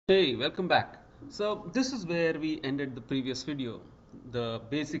Hey, welcome back. So this is where we ended the previous video. The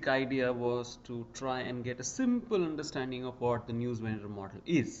basic idea was to try and get a simple understanding of what the Newsvendor model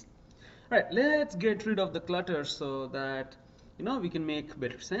is. Right, let's get rid of the clutter so that we can make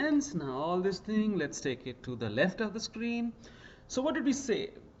better sense. Now all this thing, let's take it to the left of the screen. So what did we say?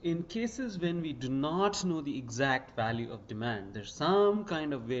 In cases when we do not know the exact value of demand, there's some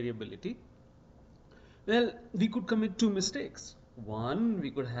kind of variability. Well, we could commit two mistakes. One,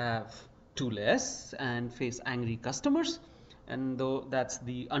 we could have too less and face angry customers, and though that's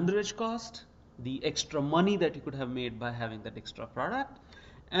the underage cost, the extra money that you could have made by having that extra product.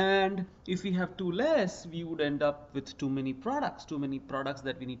 And if we have too less, we would end up with too many products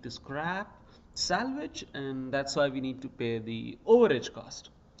that we need to scrap, salvage, and that's why we need to pay the overage cost.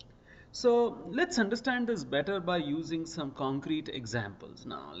 So let's understand this better by using some concrete examples.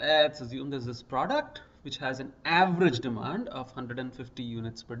 Now let's assume there's this product which has an average demand of 150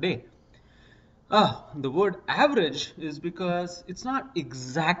 units per day. The word average is because it's not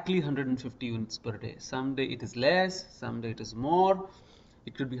exactly 150 units per day. Some day it is less, some day it is more.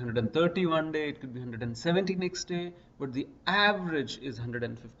 It could be 130 one day, it could be 170 next day, but the average is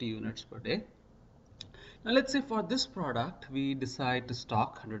 150 units per day. Now let's say for this product we decide to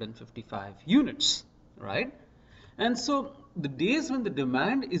stock 155 units, right? And so the days when the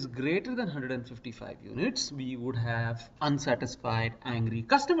demand is greater than 155 units, we would have unsatisfied, angry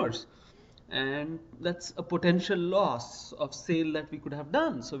customers. And that's a potential loss of sale that we could have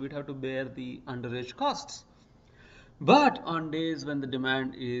done. So we'd have to bear the underage costs. But on days when the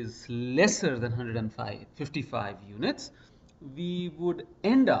demand is lesser than 155 units, we would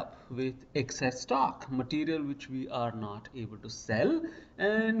end up with excess stock, material which we are not able to sell,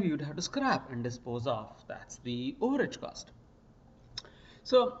 and we would have to scrap and dispose of. That's the overage cost.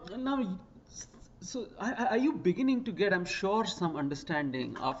 So now, are you beginning to get, I'm sure, some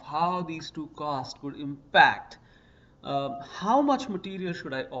understanding of how these two costs could impact how much material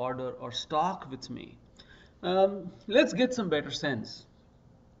should I order or stock with me? Let's get some better sense.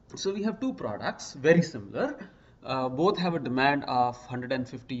 So we have two products, very similar. Both have a demand of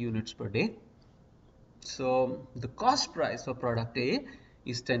 150 units per day. So the cost price for product A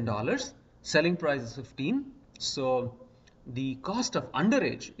is $10, selling price is 15. So the cost of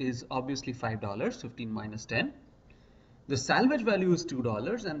underage is obviously $5, 15 minus 10. The salvage value is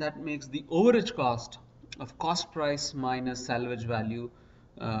 $2, and that makes the overage cost of cost price minus salvage value,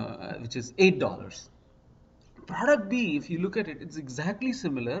 which is $8. Product B, if you look at it, it's exactly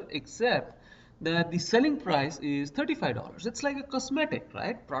similar, except that the selling price is $35. It's like a cosmetic,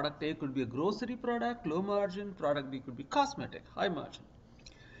 right? Product A could be a grocery product, low margin. Product B could be cosmetic, high margin.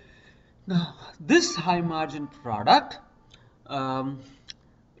 Now, this high margin product, um,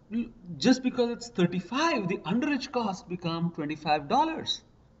 just because it's 35, the underage cost become $25.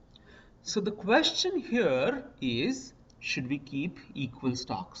 So the question here is, should we keep equal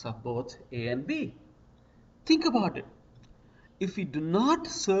stocks of both A and B? Think about it. If we do not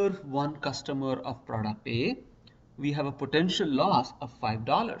serve one customer of product A, we have a potential loss of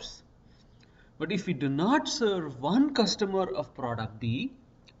 $5. But if we do not serve one customer of product B,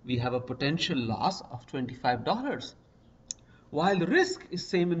 we have a potential loss of $25. While the risk is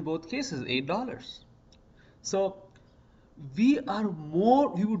same in both cases, $8. So we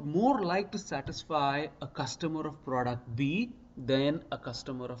would more like to satisfy a customer of product B than a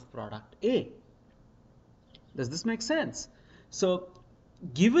customer of product A. Does this make sense? So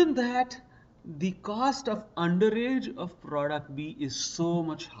given that the cost of underage of product B is so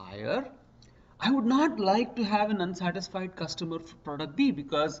much higher, I would not like to have an unsatisfied customer for product B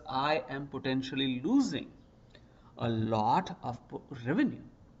because I am potentially losing a lot of revenue.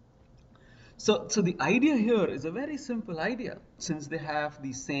 So the idea here is a very simple idea. Since they have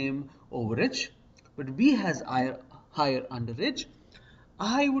the same overage, but B has higher underage,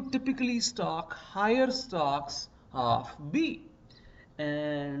 I would typically stock higher stocks of B.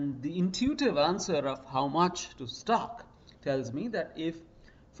 And the intuitive answer of how much to stock tells me that if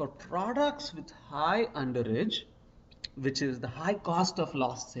for products with high underage, which is the high cost of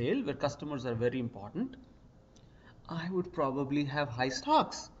lost sale, where customers are very important, I would probably have high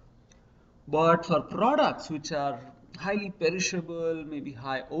stocks. But for products which are highly perishable, maybe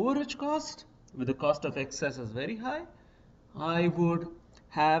high overage cost, with the cost of excess is very high, I would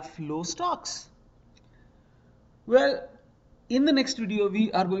have low stocks. Well, in the next video,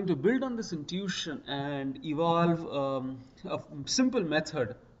 we are going to build on this intuition and evolve a simple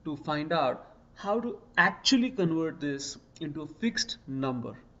method to find out how to actually convert this into a fixed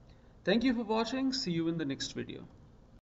number. Thank you for watching. See you in the next video.